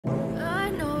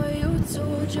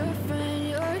told your friend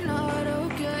you're not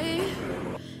okay?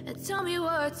 And tell me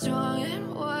what's wrong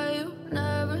and why you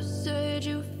never said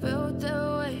you felt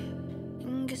that way.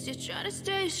 And guess you're trying to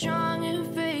stay strong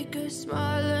and fake a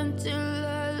smile until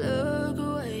I look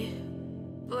away.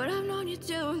 But I've known you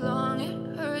too long,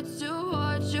 it hurts to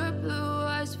watch your blue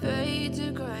eyes fade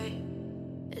to gray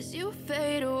as you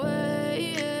fade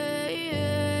away,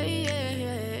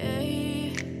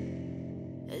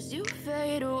 as you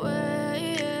fade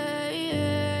away.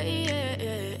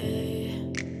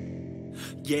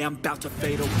 Yeah, I'm about to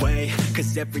fade away,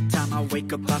 cause every time I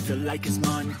wake up I feel like it's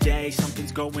Monday.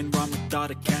 Something's going wrong with all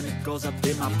the chemicals up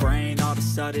in my brain. All of a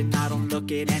sudden I don't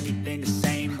look at anything the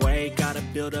same way. Gotta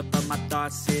build up of my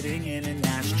thoughts sitting in an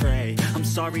ashtray. I'm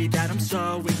sorry that I'm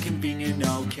so inconvenient,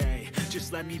 okay?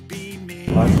 Just let me be me.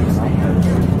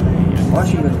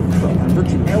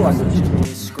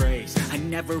 Disgrace, I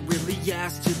never really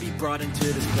asked to be brought into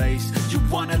this place. You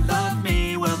wanna love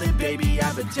me? Well then baby I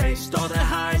have a taste. All the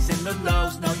highs and the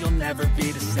lows, no you'll never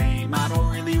be the same. I don't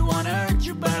really wanna hurt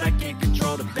you but I can't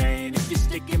control the pain. If you're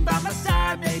sticking by my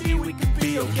side maybe we could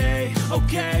be okay.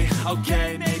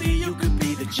 Okay, maybe you could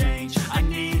be the change I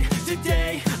need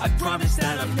today. I promise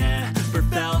that I've never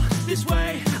felt this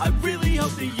way. I really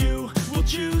hope that you will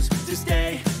choose to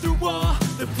stay through all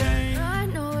the pain. I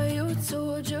know you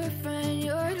told your friend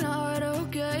you're not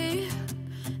okay.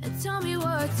 And tell me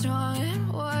what's wrong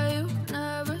and why you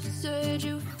never said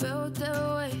you felt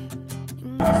that way.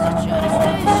 And guess you're trying to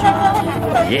stay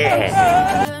strong.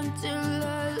 Yeah. Until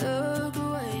I look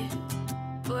away.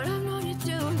 But I've known you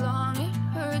too long, it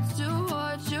hurts to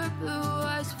watch your blue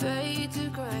eyes fade to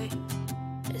gray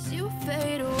as you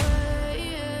fade away.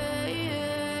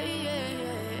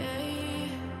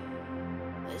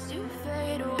 As you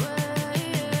fade away.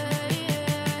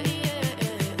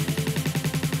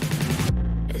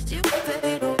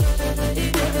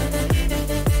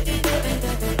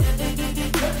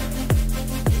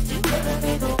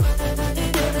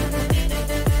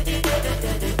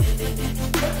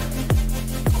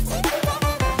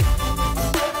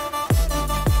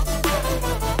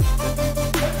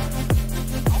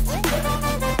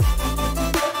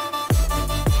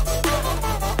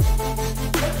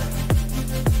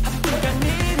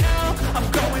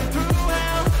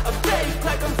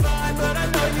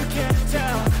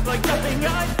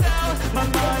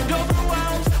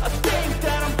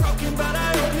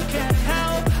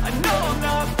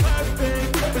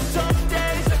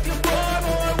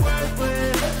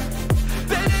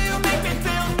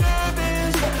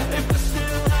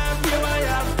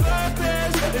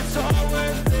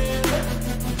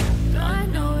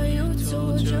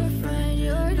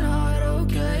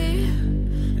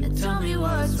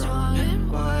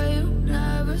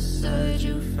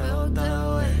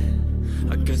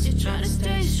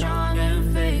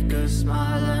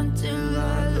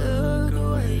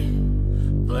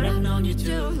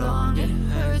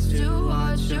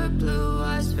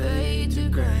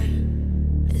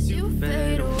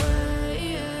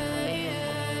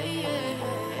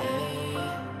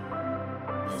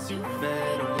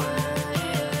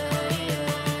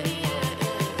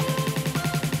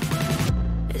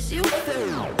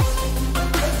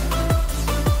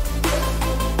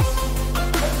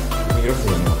 이렇게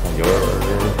되면 한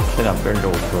열을 최대한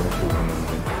빼려고 그러고